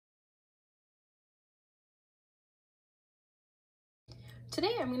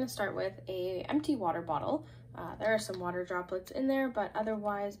Today I'm going to start with an empty water bottle. There are some water droplets in there, but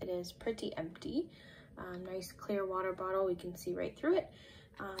otherwise it is pretty empty. Nice clear water bottle, we can see right through it.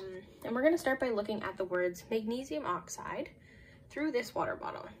 And we're going to start by looking at the words magnesium oxide through this water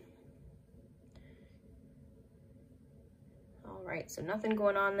bottle. All right, so nothing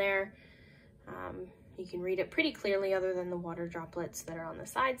going on there. You can read it pretty clearly other than the water droplets that are on the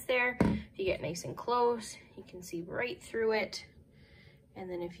sides there. If you get nice and close, you can see right through it. And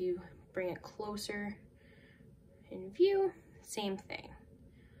then if you bring it closer in view, same thing.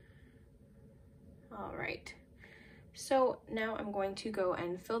 All right, so now I'm going to go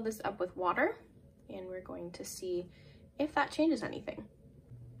and fill this up with water, and we're going to see if that changes anything.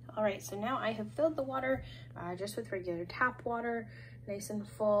 All right, so now I have filled the water just with regular tap water, nice and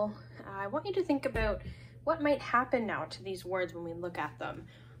full. I want you to think about what might happen now to these words when we look at them.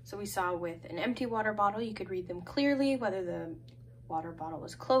 So we saw with an empty water bottle, you could read them clearly, whether the water bottle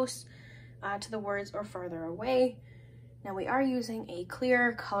was close to the words or farther away. Now we are using a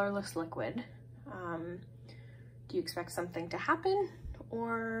clear, colorless liquid. Do you expect something to happen,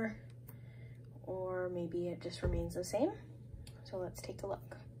 or maybe it just remains the same? So let's take a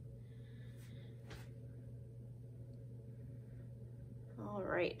look. All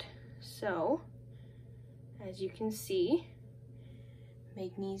right, so as you can see,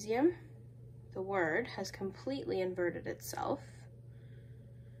 magnesium, the word, has completely inverted itself,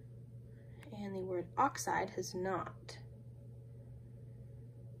 and the word oxide has not.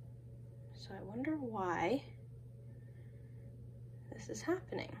 So I wonder why this is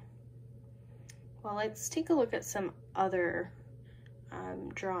happening. Well, let's take a look at some other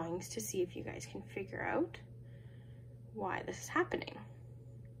drawings to see if you guys can figure out why this is happening.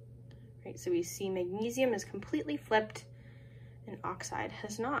 Right, so we see magnesium is completely flipped and oxide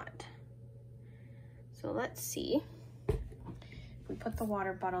has not. So let's see. If we put the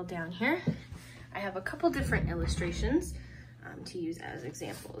water bottle down here, I have a couple different illustrations to use as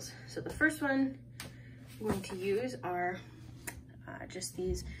examples. So the first one I'm going to use are just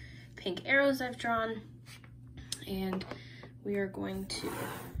these pink arrows I've drawn, and we are going to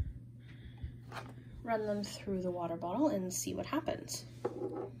run them through the water bottle and see what happens.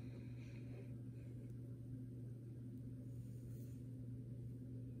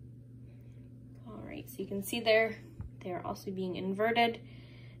 All right, so you can see there, they're also being inverted.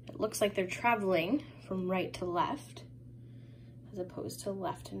 It looks like they're traveling from right to left, as opposed to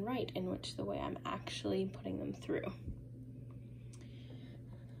left and right, in which the way I'm actually putting them through.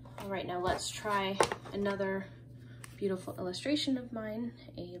 All right, now let's try another beautiful illustration of mine,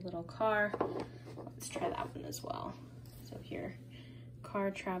 a little car. Let's try that one as well. So here,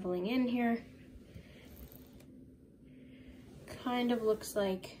 car traveling in here. Kind of looks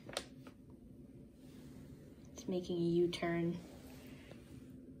like it's making a U-turn.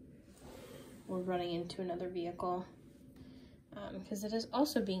 We're running into another vehicle because it is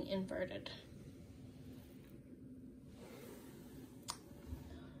also being inverted.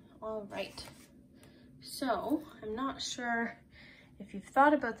 All right, so I'm not sure if you've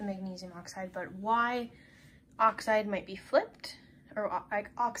thought about the magnesium oxide, but why oxide might be flipped, or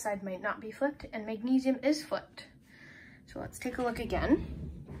oxide might not be flipped, and magnesium is flipped. So let's take a look again.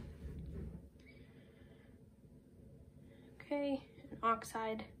 Okay, an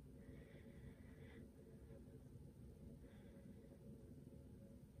oxide.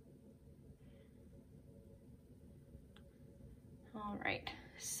 All right,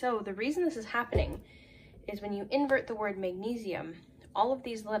 so the reason this is happening is when you invert the word magnesium, all of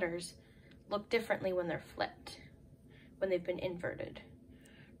these letters look differently when they're flipped, when they've been inverted,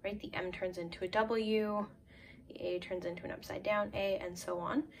 right? The M turns into a W, the A turns into an upside down A, and so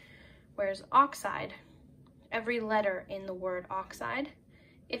on. Whereas oxide, every letter in the word oxide,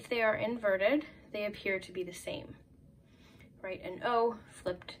 if they are inverted, they appear to be the same, right? An O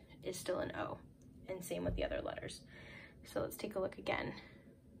flipped is still an O, and same with the other letters. So let's take a look again.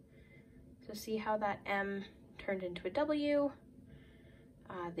 So see how that M turned into a W.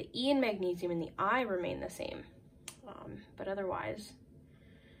 The E in magnesium and the I remain the same, but otherwise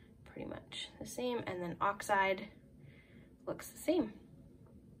pretty much the same. And then oxide looks the same.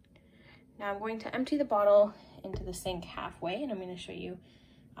 Now I'm going to empty the bottle into the sink halfway, and I'm going to show you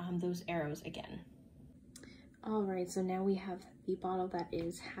those arrows again. All right, so now we have the bottle that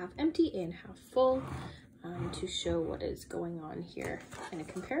is half empty and half full. To show what is going on here in a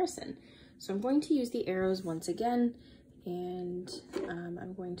comparison. So I'm going to use the arrows once again, and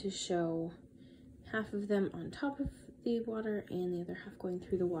I'm going to show half of them on top of the water and the other half going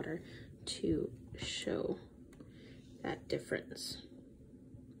through the water to show that difference.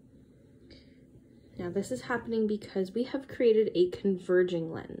 Now this is happening because we have created a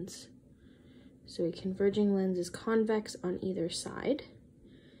converging lens. So a converging lens is convex on either side,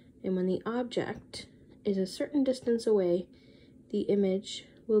 and when the object is a certain distance away, the image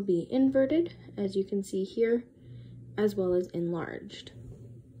will be inverted, as you can see here, as well as enlarged.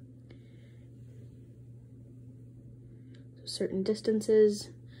 So certain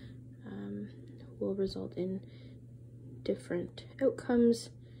distances will result in different outcomes.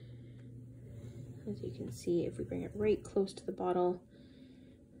 As you can see, if we bring it right close to the bottle,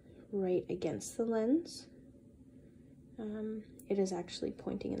 right against the lens, it is actually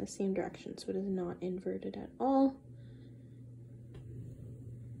pointing in the same direction, so it is not inverted at all.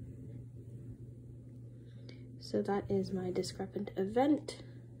 So that is my discrepant event,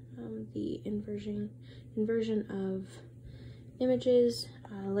 the inversion of images,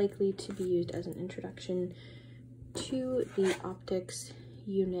 likely to be used as an introduction to the optics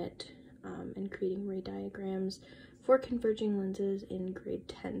unit and creating ray diagrams for converging lenses in grade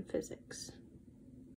 10 physics.